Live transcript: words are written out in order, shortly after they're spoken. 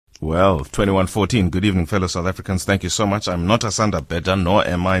Well, 2114. Good evening, fellow South Africans. Thank you so much. I'm not Asanda Beda, nor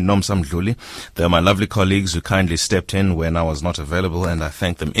am I Nomsam Dluli. They're my lovely colleagues who kindly stepped in when I was not available, and I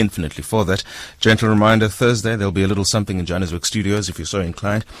thank them infinitely for that. Gentle reminder, Thursday, there'll be a little something in Johannesburg studios, if you're so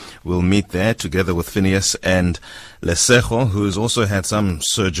inclined. We'll meet there together with Phineas and Lesejo, who's also had some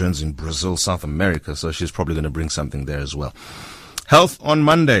sojourns in Brazil, South America, so she's probably going to bring something there as well. Health on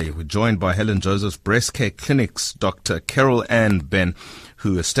Monday. We're joined by Helen Joseph's Breast Care Clinic's Dr. Carol-Ann Benn,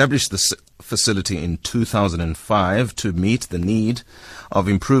 who established this facility in 2005 to meet the need of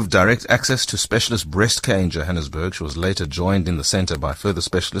improved direct access to specialist breast care in Johannesburg. She was later joined in the center by further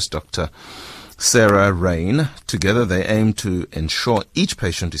specialist Dr. Sarah Rain. Together they aim to ensure each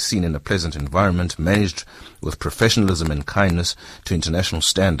patient is seen in a pleasant environment, managed with professionalism and kindness to international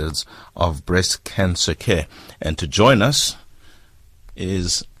standards of breast cancer care. And to join us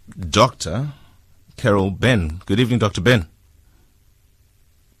is Dr. Carol Benn. Good evening, Dr. Benn.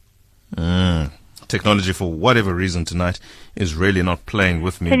 Technology, for whatever reason tonight, is really not playing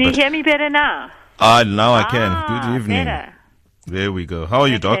with me. Can you hear me better now? Now I can. Good evening. Better. There we go. How are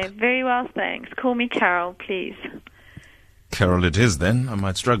you, Doc? Very well, thanks. Call me Carol, please. Carol it is then. I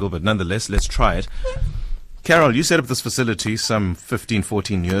might struggle, but nonetheless, let's try it. Carol, you set up this facility some 15,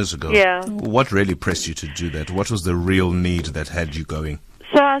 14 years ago. Yeah. What really pressed you to do that? What was the real need that had you going?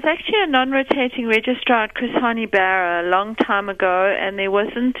 So I was actually a non-rotating registrar at Chris Barra a long time ago, and there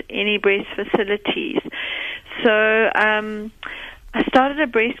wasn't any breast facilities. So I started a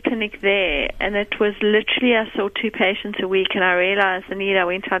breast clinic there, and it was literally, I saw 2 patients a week, and I realized the need. I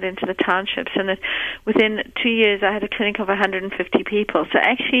went out into the townships, and within 2 years I had a clinic of 150 people. So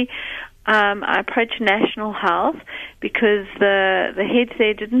actually I approached National Health because the heads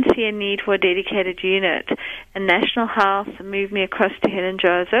there didn't see a need for a dedicated unit, and National Health moved me across to Helen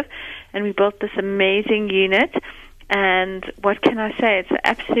Joseph, and we built this amazing unit. And what can I say? It's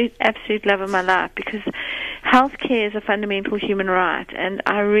the absolute love of my life, because healthcare is a fundamental human right, and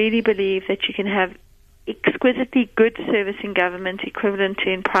I really believe that you can have exquisitely good service in government equivalent to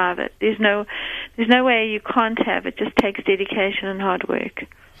in private. There's no way you can't have. It just takes dedication and hard work.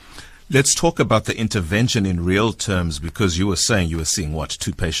 Let's talk about the intervention in real terms, because you were saying you were seeing,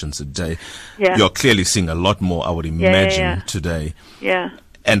 2 patients a day? Yeah. You're clearly seeing a lot more, I would imagine, today. Yeah.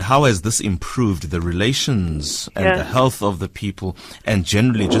 And how has this improved the relations and the health of the people, and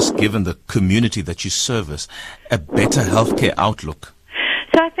generally just given the community that you service a better healthcare outlook?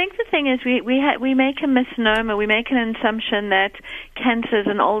 So I think the thing is we make a misnomer. We make an assumption that cancer is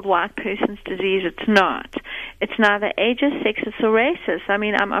an old white person's disease. It's not. It's neither ageist, sexist, or racist. I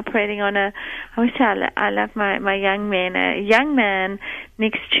mean, I'm operating on I always say I love my young man. A young man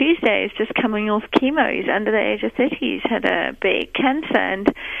next Tuesday is just coming off chemo. He's under the age of 30. He's had a big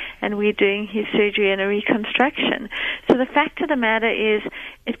cancer, and we're doing his surgery and a reconstruction. So the fact of the matter is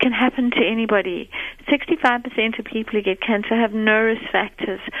it can happen to anybody. 65% of people who get cancer have no risk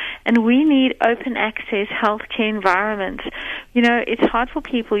factors, and we need open access healthcare environments. You know, it's hard for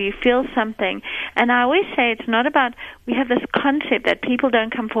people. You feel something. And I always say it's not about, we have this concept that people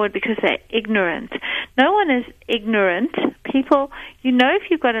don't come forward because they're ignorant. No one is ignorant. People, you know if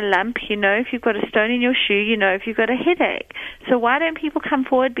you've got a lump, you know if you've got a stone in your shoe, you know if you've got a headache. So why don't people come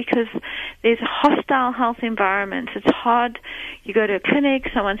forward? Because there's hostile health environments. It's hard. You go to a clinic,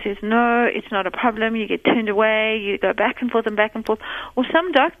 someone says, no, it's not a problem. You get turned away. You go back and forth and back and forth. Or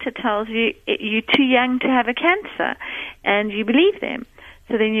some doctor tells you you're too young to have a cancer, and you believe them.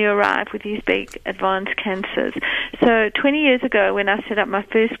 So then you arrive with these big advanced cancers. So 20 years ago, when I set up my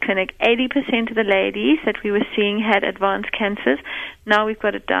first clinic, 80% of the ladies that we were seeing had advanced cancers. Now we've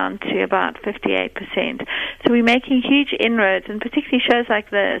got it down to about 58%. So we're making huge inroads, and particularly shows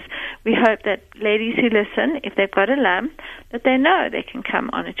like this, we hope that ladies who listen, if they've got a lump, that they know they can come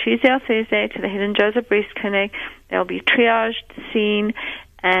on a Tuesday or Thursday to the Helen Joseph Breast Clinic. They'll be triaged, seen,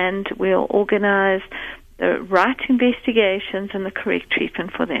 and we'll organize the right investigations and the correct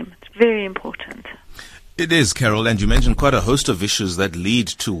treatment for them. It's very important. It is, Carol, and you mentioned quite a host of issues that lead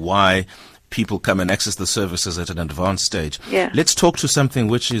to why people come and access the services at an advanced stage. Yeah. Let's talk to something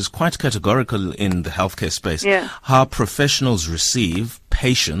which is quite categorical in the healthcare space. Yeah. How professionals receive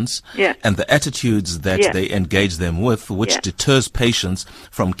patients and the attitudes that they engage them with, which deters patients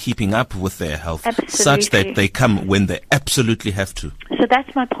from keeping up with their health, such that they come when they absolutely have to. So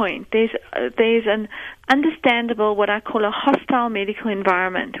that's my point. There's an understandable, what I call a hostile medical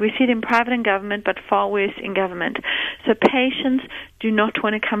environment. We see it in private and government, but far worse in government. So patients do not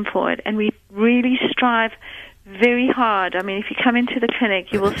want to come forward, and we really strive very hard. I mean, if you come into the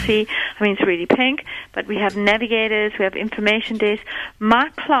clinic, you will see, I mean, it's really pink, but we have navigators, we have information desks. My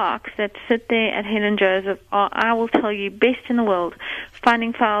clerks that sit there at Helen Joseph are, I will tell you, best in the world.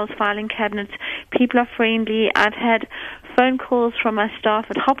 Finding files, filing cabinets. People are friendly. I've had phone calls from my staff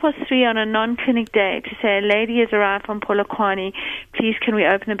at 3:30 on a non-clinic day to say a lady has arrived from Polokwane. Please, can we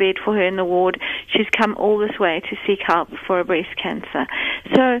open a bed for her in the ward? She's come all this way to seek help for a breast cancer.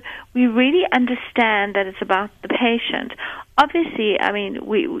 So we really understand that it's about the patient. Obviously, I mean,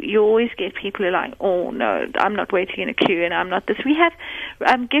 you always get people who are like, oh, no, I'm not waiting in a queue and I'm not this. We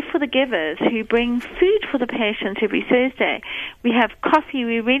have Gift for the Givers who bring food for the patients every Thursday. We have coffee.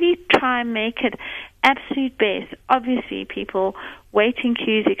 We really try and make it absolute best. Obviously, people wait in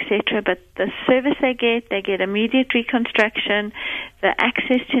queues, etc., but the service they get immediate reconstruction, the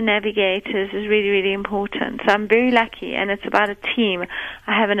access to navigators is really, really important. So I'm very lucky, and it's about a team.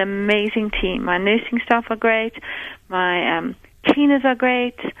 I have an amazing team. My nursing staff are great. My cleaners are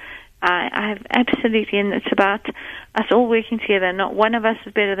great. I have absolutely, and it's about us all working together. Not one of us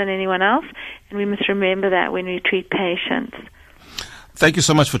is better than anyone else, and we must remember that when we treat patients. Thank you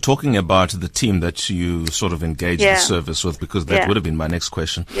so much for talking about the team that you sort of engage the service with, because that would have been my next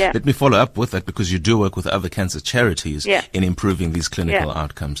question. Let me follow up with that, because you do work with other cancer charities in improving these clinical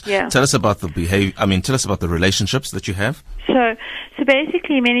outcomes. Tell us about the tell us about the relationships that you have. So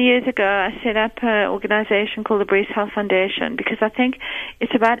basically, many years ago, I set up an organization called the Breast Health Foundation, because I think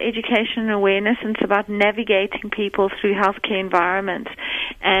it's about education and awareness, and it's about navigating people through healthcare environments.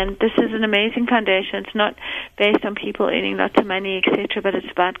 And this is an amazing foundation. It's not based on people earning lots of money, etc., but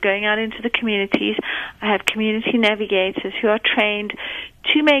it's about going out into the communities. I have community navigators who are trained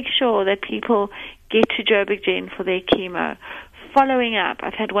to make sure that people get to Joburg Gen for their chemo. Following up,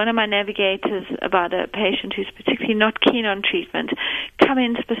 I've had one of my navigators about a patient who's particularly not keen on treatment come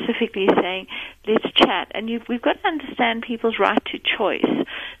in specifically saying, let's chat. And we've got to understand people's right to choice.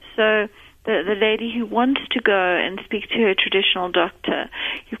 So the lady who wants to go and speak to her traditional doctor,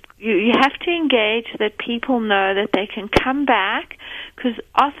 you have to engage so that people know that they can come back, because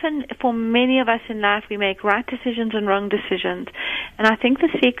often for many of us in life we make right decisions and wrong decisions. And I think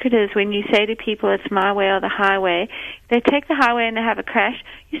the secret is when you say to people it's my way or the highway, they take the highway and they have a crash,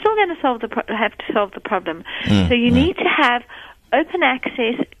 you're still going to have to solve the problem. So you need to have open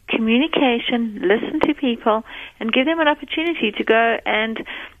access, communication, listen to people, and give them an opportunity to go and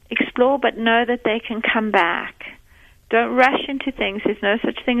explore, but know that they can come back. Don't rush into things. There's no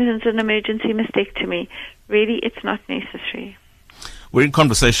such thing as an emergency mastectomy. Really, it's not necessary. We're in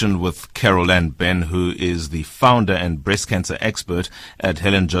conversation with Carol-Ann Benn, who is the founder and breast cancer expert at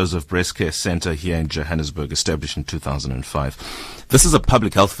Helen Joseph Breast Care Center here in Johannesburg, established in 2005. This is a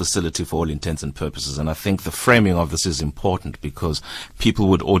public health facility for all intents and purposes, and I think the framing of this is important, because people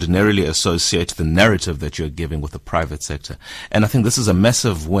would ordinarily associate the narrative that you're giving with the private sector. And I think this is a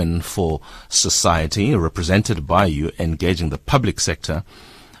massive win for society, represented by you, engaging the public sector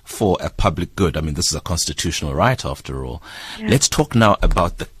for a public good. I mean, this is a constitutional right, after all. Let's talk now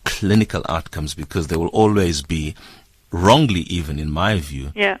about the clinical outcomes, because there will always be, wrongly even in my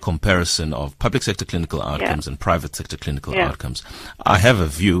view, comparison of public sector clinical outcomes and private sector clinical outcomes. I have a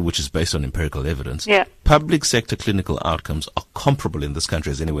view which is based on empirical evidence. Public sector clinical outcomes are comparable in this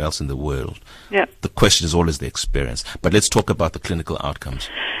country as anywhere else in the world. The question is always the experience. But let's talk about the clinical outcomes.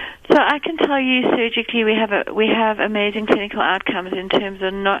 So I can tell you, surgically, we have amazing clinical outcomes in terms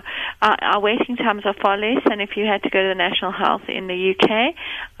of our waiting times are far less than if you had to go to the National Health in the UK.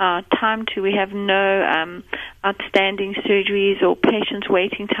 We have no outstanding surgeries or patients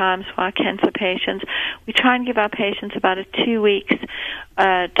waiting times for our cancer patients. We try and give our patients about a 2 weeks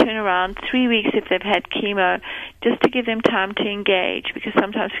turnaround, 3 weeks if they've had chemo, just to give them time to engage, because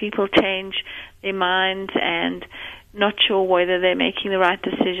sometimes people change their minds and not sure whether they're making the right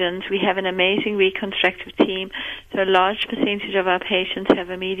decisions. We have an amazing reconstructive team, so a large percentage of our patients have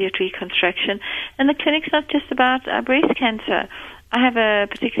immediate reconstruction. And the clinic's not just about breast cancer. I have a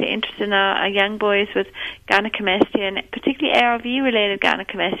particular interest in our young boys with gynecomastia, and particularly ARV-related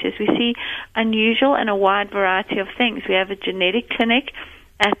gynecomastias. We see unusual and a wide variety of things. We have a genetic clinic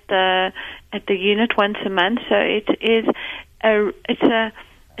at the unit once a month, so it's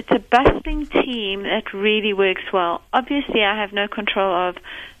a bustling team that really works well. Obviously, I have no control of,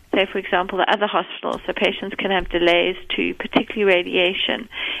 say, for example, the other hospitals, so patients can have delays to particularly radiation.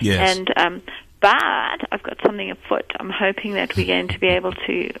 But I've got something afoot. I'm hoping that we're going to be able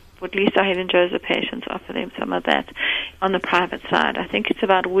to, at least our Helen Joseph patients, offer them some of that on the private side. I think it's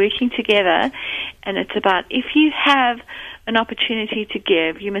about working together, and it's about, if you have an opportunity to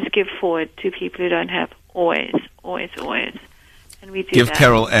give, you must give forward to people who don't have. Always, always, always. And we do Give that.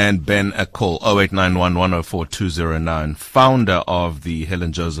 Carol-Ann Benn a call, 0891 104 209, founder of the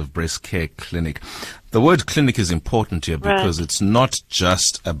Helen Joseph Breast Care Clinic. The word clinic is important here because Right. it's not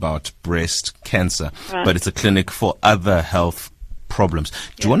just about breast cancer, Right. but it's a clinic for other health problems.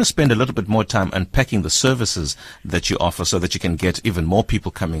 Do you want to spend a little bit more time unpacking the services that you offer so that you can get even more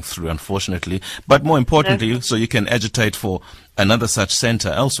people coming through, unfortunately, but more importantly, so you can agitate for another such center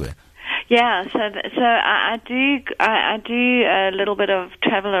elsewhere? Yeah, so I do a little bit of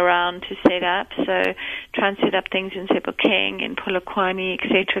travel around to set up. So try and set up things in Sebokeng, in Polokwane,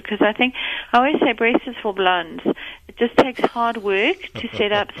 etc. Because I always say breast is for blondes. It just takes hard work to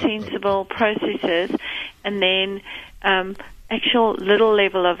set up sensible processes, and then actual little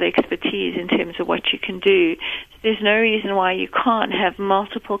level of expertise in terms of what you can do. So there's no reason why you can't have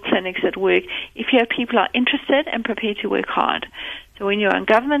multiple clinics that work if you have people who are interested and prepared to work hard. So when you're on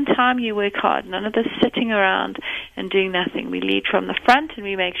government time, you work hard. None of this sitting around and doing nothing. We lead from the front and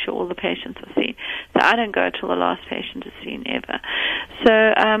we make sure all the patients are seen. So I don't go till the last patient is seen ever.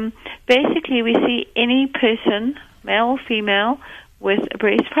 So basically we see any person, male or female, with a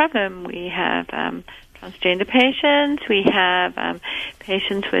breast problem. We have transgender patients. We have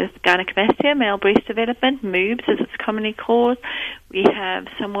patients with gynecomastia, male breast development, MOOBs as it's commonly called. We have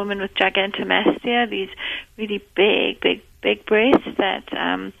some women with gigantomastia, these really big breasts that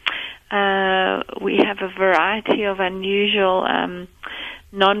we have a variety of unusual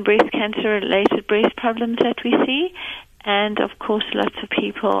non-breast cancer-related breast problems that we see. And, of course, lots of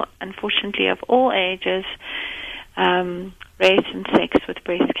people, unfortunately, of all ages, race and sex with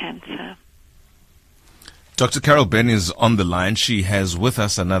breast cancer. Dr. Carol Benn is on the line. She has with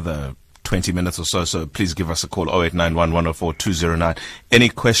us another 20 minutes or so, so please give us a call, 0891 104 209. Any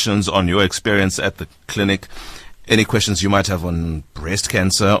questions on your experience at the clinic? Any questions you might have on breast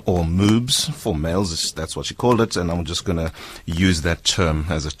cancer or MOOBs for males, that's what she called it, and I'm just going to use that term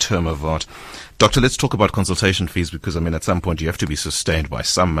as a term of art. Doctor, let's talk about consultation fees because, at some point you have to be sustained by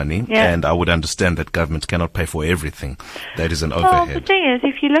some money, and I would understand that government cannot pay for everything. That is an overhead. Well, the thing is,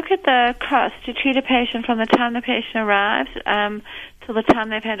 if you look at the cost to treat a patient from the time the patient arrives till the time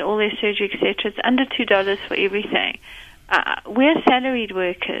they've had all their surgery, etc., it's under $2 for everything. We're salaried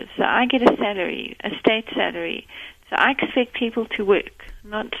workers, so I get a salary, a state salary. So I expect people to work,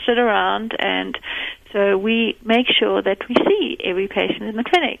 not sit around, and so we make sure that we see every patient in the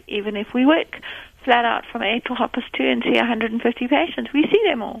clinic, even if we work flat out from 8 to 2:30 and see 150 patients. We see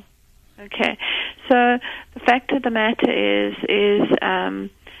them all. Okay, so the fact of the matter is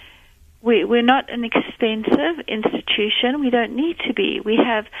we're not an expensive institution. We don't need to be. We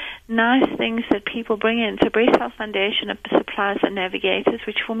have nice things that people bring in. So Breast Health Foundation supplies the navigators,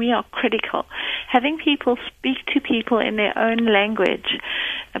 which for me are critical. Having people speak to people in their own language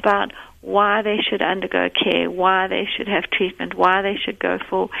about why they should undergo care, why they should have treatment, why they should go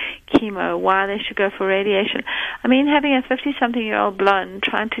for chemo, why they should go for radiation. Having a 50-something-year-old blonde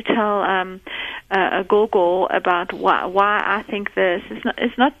trying to tell a gorgor about why I think this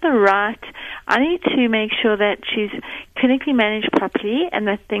is not the right. I need to make sure that she's clinically managed properly and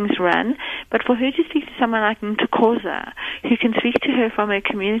that things run. But for her to speak to someone like Ntokoza, who can speak to her from her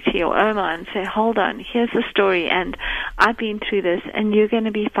community or Oma and say, hold on, here's the story, and I've been through this, and you're going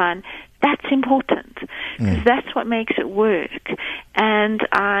to be fine. That's important because that's what makes it work. And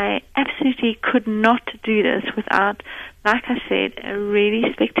I absolutely could not do this without, like I said, a really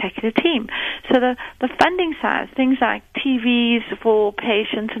spectacular team. So the funding side, things like TVs for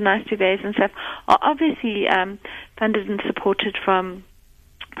patients and nice duvets and stuff, are obviously funded and supported from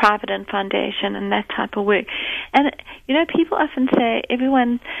private and foundation and that type of work. And, people often say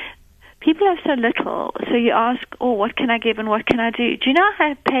people have so little, so you ask, what can I give and what can I do? Do you know I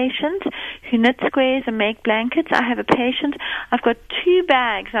have patients who knit squares and make blankets? I have a patient, I've got 2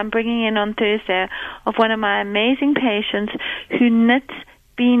 bags I'm bringing in on Thursday of one of my amazing patients who knits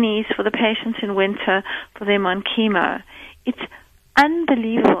beanies for the patients in winter for them on chemo. It's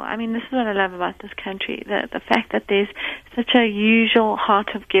unbelievable. This is what I love about this country, the fact that there's such a usual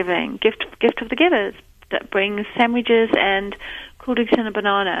heart of giving, gift of the givers, that brings sandwiches and cool drinks and a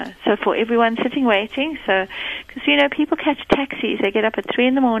banana. So for everyone sitting waiting, because people catch taxis. They get up at 3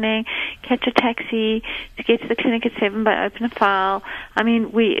 a.m, catch a taxi to get to the clinic at 7, but open a file.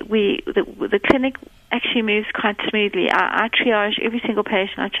 The clinic actually moves quite smoothly. I triage every single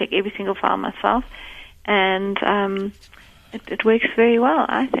patient. I check every single file myself, and it works very well,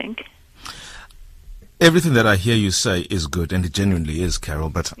 I think. Everything that I hear you say is good, and it genuinely is, Carol,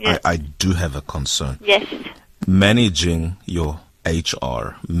 but yes. I do have a concern. Yes. Managing your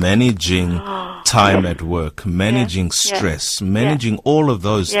HR, managing time at work, managing stress, managing all of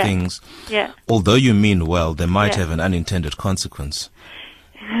those things. Yeah. Although you mean well, they might have an unintended consequence.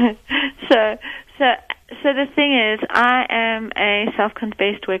 So the thing is, I am a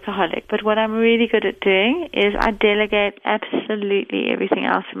self-based workaholic, but what I'm really good at doing is I delegate absolutely everything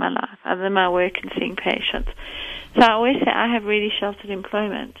else in my life, other than my work and seeing patients. So I always say I have really sheltered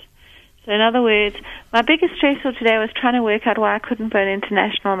employment. So in other words, my biggest stressor today was trying to work out why I couldn't phone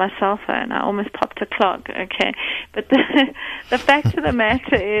international on my cell phone. I almost popped a clog, okay? But the fact of the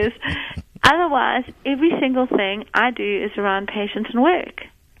matter is, otherwise, every single thing I do is around patients and work.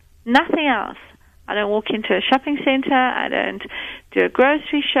 Nothing else. I don't walk into a shopping center. I don't do a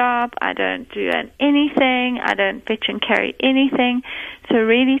grocery shop. I don't do anything. I don't fetch and carry anything. So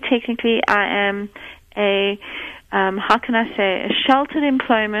really, technically, I am a sheltered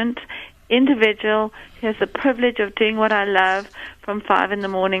employment individual who has the privilege of doing what I love from 5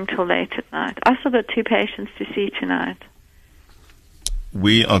 a.m. till late at night. I still got 2 patients to see tonight.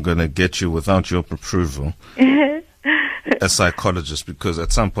 We are going to get you without your approval. A psychologist, because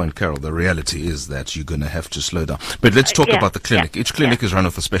at some point, Carol, the reality is that you're going to have to slow down. But let's talk about the clinic. Each clinic is run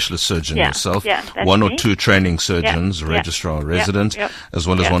with a specialist surgeon yourself, one or two training surgeons, registrar, resident, as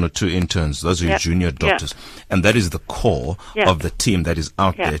well as 1 or 2 interns. Those are your junior doctors. And that is the core of the team that is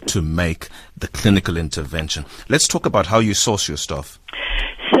out there to make the clinical intervention. Let's talk about how you source your staff.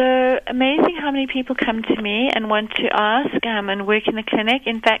 So amazing how many people come to me and want to ask and work in the clinic.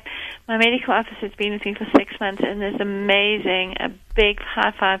 In fact, my medical officer has been with me for 6 months, and there's amazing, a big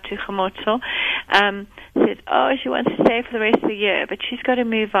high five to Khomotso. Said, she wants to stay for the rest of the year, but she's got to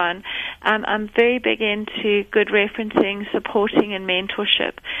move on. I'm very big into good referencing, supporting, and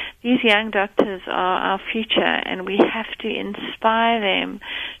mentorship. These young doctors are our future, and we have to inspire them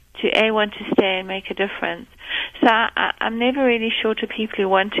to want to stay and make a difference. So I'm never really short of people who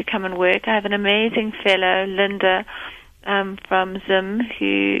want to come and work. I have an amazing fellow, Linda, from Zim,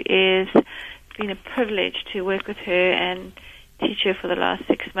 who is been a privilege to work with her and teach her for the last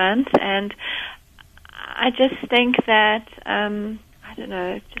 6 months. And I just think that,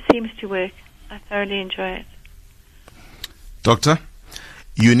 it just seems to work. I thoroughly enjoy it. Doctor,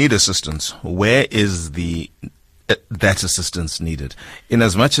 you need assistance. Where is that assistance needed? In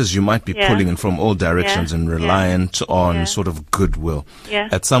as much as you might be pulling in from all directions and reliant on sort of goodwill,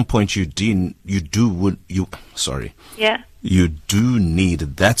 at some point you do need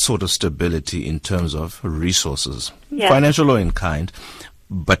that sort of stability in terms of resources, financial or in kind,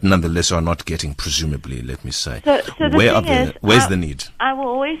 but nonetheless you are not getting, presumably, let me say. So where's the need? I will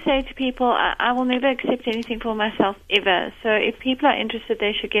always say to people, I will never accept anything for myself ever. So if people are interested,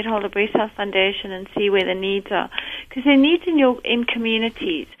 they should get hold of Breast Health Foundation and see where the needs are. Because there are needs in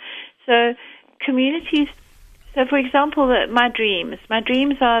communities. So communities, for example, my dreams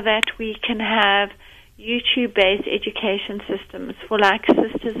are that we can have YouTube-based education systems for like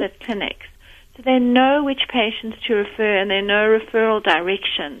sisters at clinics. So they know which patients to refer, and they know referral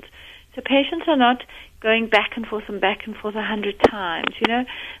directions. So patients are not going back and forth 100 times. You know,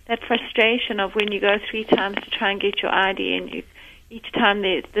 that frustration of when you go 3 times to try and get your ID, and each time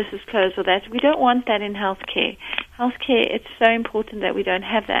this is closed or that. We don't want that in healthcare. Healthcare, it's so important that we don't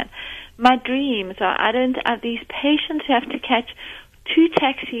have that. My dreams are, these patients who have to catch 2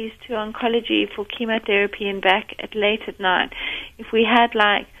 taxis to oncology for chemotherapy and back late at night. If we had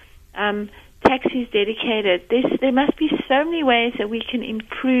taxis dedicated, there must be so many ways that we can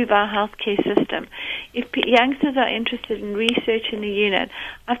improve our healthcare system. If youngsters are interested in research in the unit,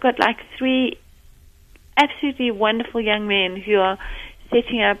 I've got 3 absolutely wonderful young men who are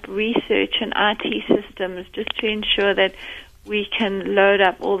setting up research and IT systems just to ensure that we can load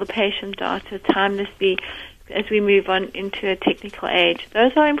up all the patient data timelessly as we move on into a technical age.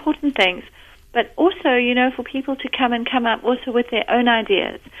 Those are important things. But also, for people to come up also with their own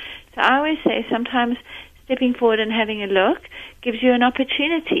ideas. So I always say sometimes stepping forward and having a look gives you an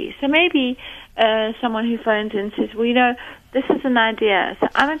opportunity. So maybe someone who phones in says, this is an idea. So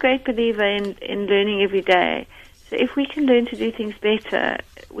I'm a great believer in learning every day. So if we can learn to do things better,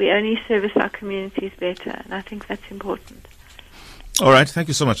 we only service our communities better. And I think that's important. All right. Thank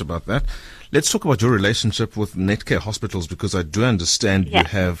you so much about that. Let's talk about your relationship with Netcare hospitals, because I do understand you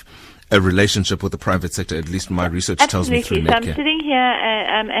have a relationship with the private sector. At least my research tells me through Netcare. So I'm sitting here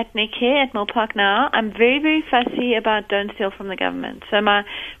at Netcare at Mill Park now. I'm very, very fussy about don't steal from the government. So my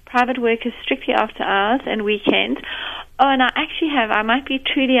private work is strictly after hours and weekends. Oh, and I might be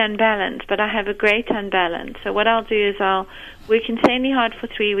truly unbalanced, but I have a great unbalance. So what I'll do is I'll work insanely hard for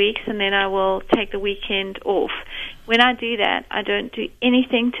 3 weeks, and then I will take the weekend off. When I do that, I don't do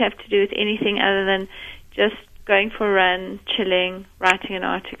anything to have to do with anything other than just going for a run, chilling, writing an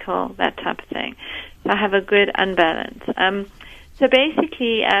article, that type of thing. So I have a good unbalance. So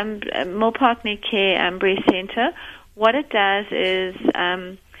basically, Moore Park Neck Care Breast Center, what it does is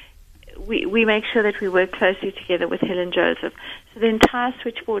we make sure that we work closely together with Helen Joseph. So the entire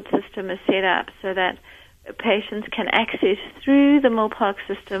switchboard system is set up so that patients can access through the Moore Park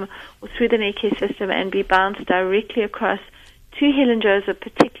system or through the neck care system and be bounced directly across to Helen Joseph,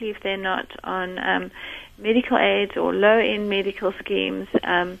 particularly if they're not on medical aids or low-end medical schemes,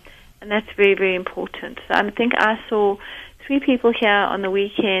 and that's very, very important. So I think I saw 3 people here on the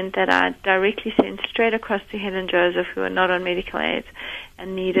weekend that I directly sent straight across to Helen Joseph who are not on medical aids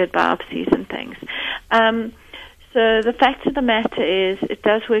and needed biopsies and things. So the fact of the matter is it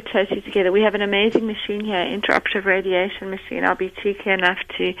does work closely together. We have an amazing machine here, intraoperative radiation machine. I'll be cheeky enough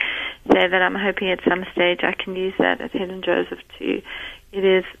to say that I'm hoping at some stage I can use that at Helen Joseph too. It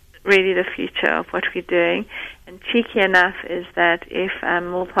is really the future of what we're doing. And cheeky enough is that if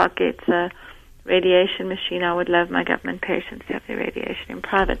Moore Park gets a radiation machine, I would love my government patients to have their radiation in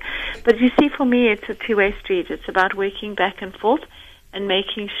private. But you see, for me, it's a two-way street. It's about working back and forth and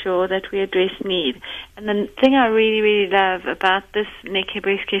making sure that we address need. And the thing I really, really love about this Neck Care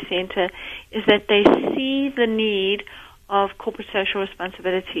Breast Care Center is that they see the need of corporate social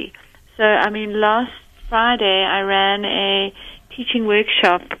responsibility. So, I mean, last Friday I ran a teaching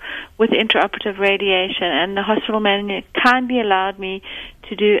workshop with intraoperative radiation, and the hospital manager kindly allowed me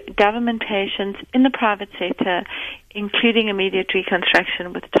to do government patients in the private sector, including immediate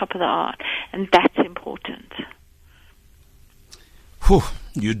reconstruction with top of the art, and that's important. Whew,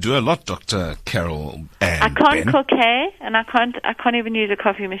 you do a lot, Dr. Carol-Ann I can't Benn. cook, and I can't even use a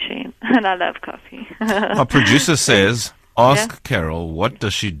coffee machine, and I love coffee. Our producer says, ask Yeah. Carol, what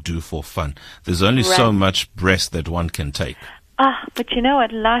does she do for fun? There's only so much breast that one can take. But you know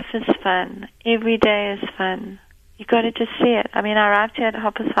what? Life is fun. Every day is fun. You got to just see it. I mean, I arrived here at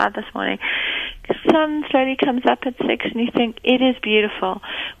 5:30 this morning. The sun slowly comes up at 6, and you think, it is beautiful.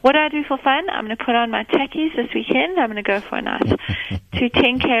 What do I do for fun? I'm going to put on my tackies this weekend. I'm going to go for a nice 2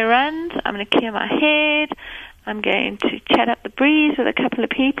 10K runs. I'm going to clear my head. I'm going to chat up the breeze with a couple of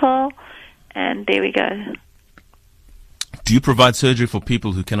people, and there we go. Do you provide surgery for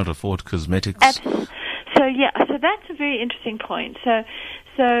people who cannot afford cosmetics? So that's a very interesting point.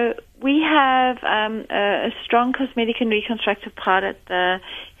 So we have a strong cosmetic and reconstructive part at the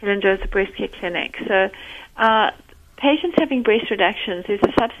Helen Joseph Breast Care Clinic. So patients having breast reductions, there's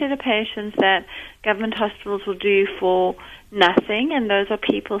a subset of patients that government hospitals will do for nothing, and those are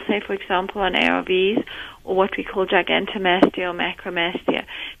people, say, for example, on ARVs or what we call gigantomastia or macromastia.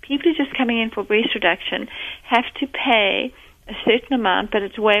 People who are just coming in for breast reduction have to pay a certain amount, but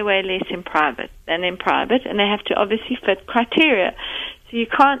it's way, way less than in private, and they have to obviously fit criteria. So you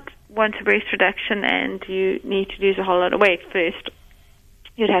can't want a breast reduction and you need to lose a whole lot of weight first.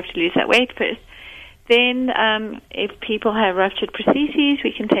 You'd have to lose that weight first. Then if people have ruptured prostheses,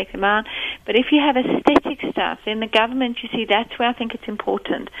 we can take them out. But if you have aesthetic stuff, then the government, you see, that's where I think it's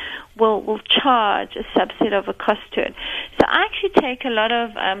important, will charge a subset of a cost to it. So I actually take a lot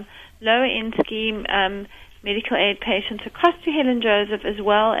of lower-end scheme medical aid patients across to Helen Joseph, as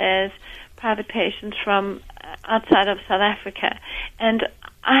well as private patients from outside of South Africa. And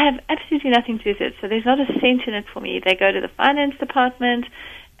I have absolutely nothing to do with it, so there's not a cent in it for me. They go to the finance department,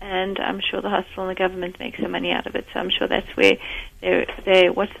 and I'm sure the hospital and the government make some money out of it. So I'm sure that's where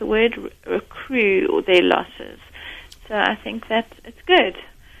they what's the word, accrue their losses. So I think that it's good.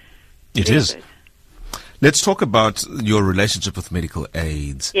 It Very is. good. Let's talk about your relationship with medical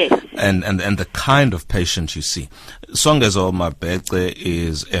aids. Yes. And the kind of patient you see. Songezo Mabece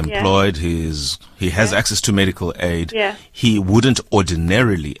is employed. He has access to medical aid. Yeah. He wouldn't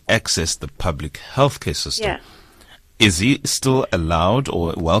ordinarily access the public healthcare system. Yeah. Is he still allowed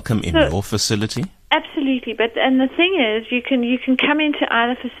or welcome in your facility? Absolutely, and the thing is, you can come into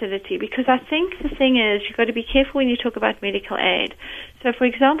either facility, because I think the thing is, you've got to be careful when you talk about medical aid. So, for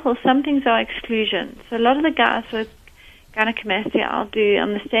example, some things are exclusion. So a lot of the guys with gynecomastia I'll do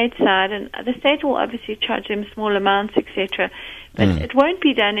on the state side, and the state will obviously charge them small amounts, etc. But it won't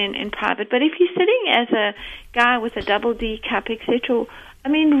be done in private. But if you're sitting as a guy with a double D cup, etc., I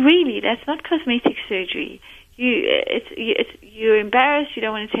mean, really, that's not cosmetic surgery. You're embarrassed, you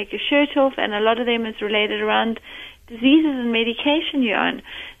don't want to take your shirt off, and a lot of them is related around diseases and medication you're on.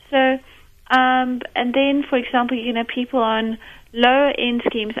 So, and then, for example, you can have people on lower-end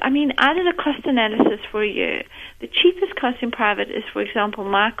schemes. I mean, I did a cost analysis for a year. The cheapest cost in private is, for example,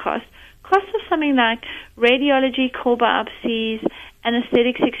 my cost. Cost of something like radiology, core biopsies,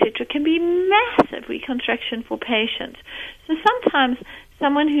 anesthetics, etc., can be massive reconstruction for patients. So sometimes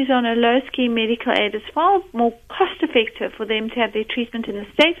someone who's on a low-scheme medical aid, it's far more cost-effective for them to have their treatment in a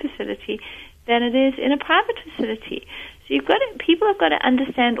state facility than it is in a private facility. So people have got to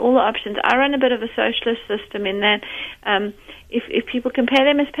understand all the options. I run a bit of a socialist system in that if people can pay,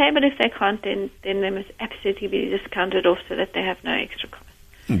 they must pay, but if they can't, then they must absolutely be discounted off so that they have no extra cost.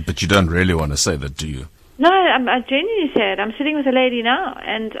 But you don't really want to say that, do you? No, I genuinely say it. I'm sitting with a lady now,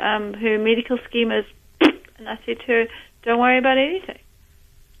 and her medical scheme is, and I said to her, don't worry about anything.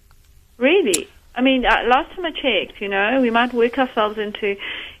 Really. I mean, last time I checked, we might work ourselves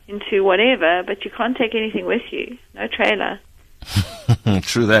into whatever, but you can't take anything with you. No trailer.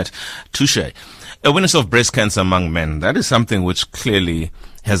 True that. Touche. Awareness of breast cancer among men, that is something which clearly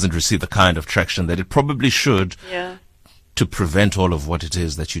hasn't received the kind of traction that it probably should. Yeah. To prevent all of what it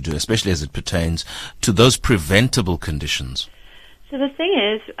is that you do, especially as it pertains to those preventable conditions. So the thing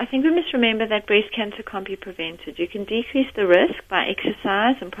is, I think we must remember that breast cancer can't be prevented. You can decrease the risk by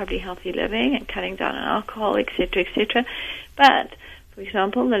exercise and probably healthy living and cutting down on alcohol, etc., etc. But, for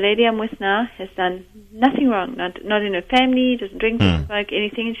example, the lady I'm with now has done nothing wrong, not in her family, doesn't drink, doesn't smoke,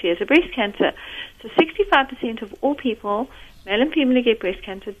 anything, and she has a breast cancer. So 65% of all people, male and female, who get breast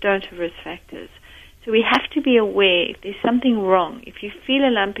cancer don't have risk factors. So we have to be aware if there's something wrong, if you feel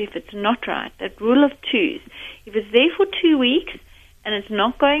a lump, if it's not right, that rule of twos. If it's there for 2 weeks and it's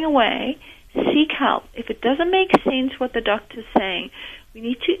not going away, seek help. If it doesn't make sense what the doctor's saying, we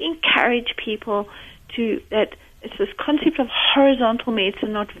need to encourage people that it's this concept of horizontal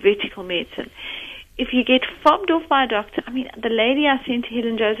medicine, not vertical medicine. If you get fobbed off by a doctor, the lady I sent to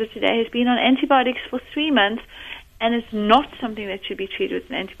Helen Joseph today has been on antibiotics for 3 months, and it's not something that should be treated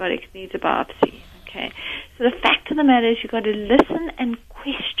with an antibiotic. It needs a biopsy. Okay, so the fact of the matter is you've got to listen and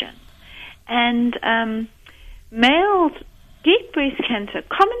question. And males get breast cancer.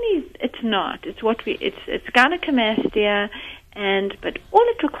 Commonly, it's not. It's gynecomastia, but all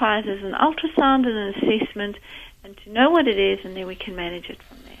it requires is an ultrasound and an assessment, and to know what it is, and then we can manage it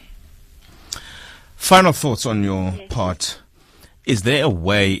from there. Final thoughts on your part. Is there a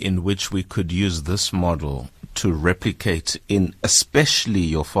way in which we could use this model to replicate in especially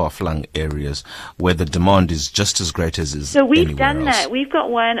your far-flung areas where the demand is just as great as is So we've anywhere done else? that. We've got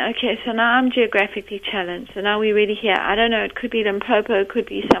one. Okay, so now I'm geographically challenged. So now we're really here. I don't know. It could be Limpopo. It could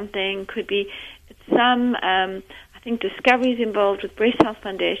be something. Could be some. I think Discovery's involved with Breast Health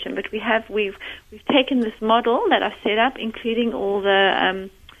Foundation. But we've taken this model that I've set up, including all the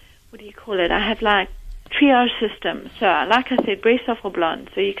what do you call it? I have like triage system. So like I said, breast off or blonde.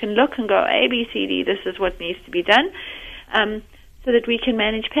 So you can look and go, A, B, C, D, this is what needs to be done, so that we can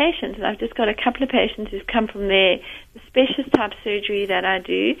manage patients. And I've just got a couple of patients who've come from the specialist type surgery that I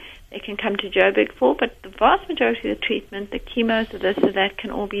do. They can come to Joburg for, but the vast majority of the treatment, the chemos, the this or that, can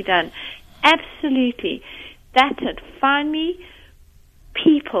all be done. Absolutely. That's it. Find me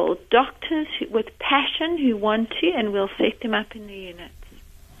people, doctors with passion who want to, and we'll set them up in the units.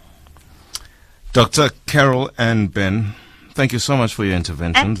 Dr. Carol-Ann Benn, thank you so much for your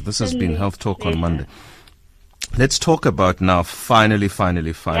intervention. Absolutely. This has been Health Talk on Monday. Let's talk about now, finally,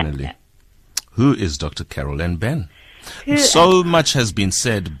 Yeah. who is Dr. Carol-Ann Benn? So much has been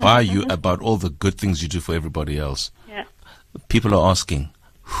said by you about all the good things you do for everybody else. Yeah. People are asking,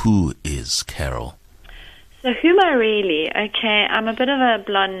 who is Carol? So who am I really? Okay, I'm a bit of a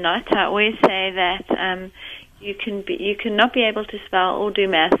blonde nut. I always say that you cannot be able to spell or do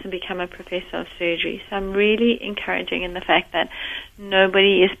maths and become a professor of surgery. So I'm really encouraging in the fact that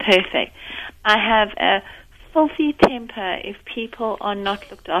nobody is perfect. I have a filthy temper if people are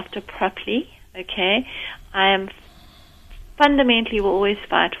not looked after properly. Okay, I am fundamentally will always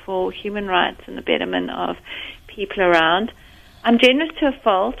fight for human rights and the betterment of people around. I'm generous to a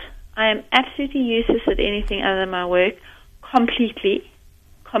fault. I am absolutely useless at anything other than my work, completely.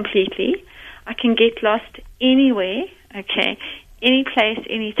 I can get lost anywhere, okay, any place,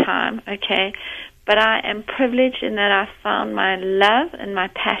 any time, okay, but I am privileged in that I found my love and my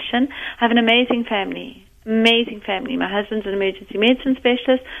passion. I have an amazing family. My husband's an emergency medicine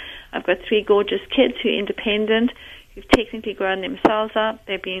specialist. I've got 3 gorgeous kids who are independent, who've technically grown themselves up.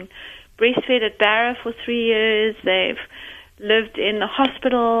 They've been breastfed at Barra for 3 years. They've lived in the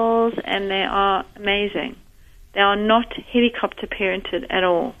hospitals, and they are amazing. They are not helicopter parented at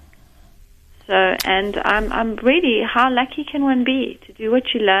all. So, and I'm really, how lucky can one be to do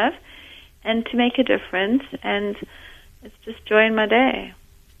what you love and to make a difference, and it's just joy in my day.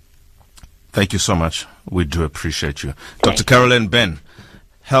 Thank you so much. We do appreciate you. Dr. Carol-Ann Benn,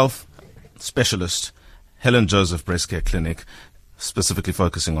 health specialist, Helen Joseph Breast Care Clinic, specifically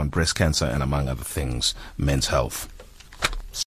focusing on breast cancer and, among other things, men's health.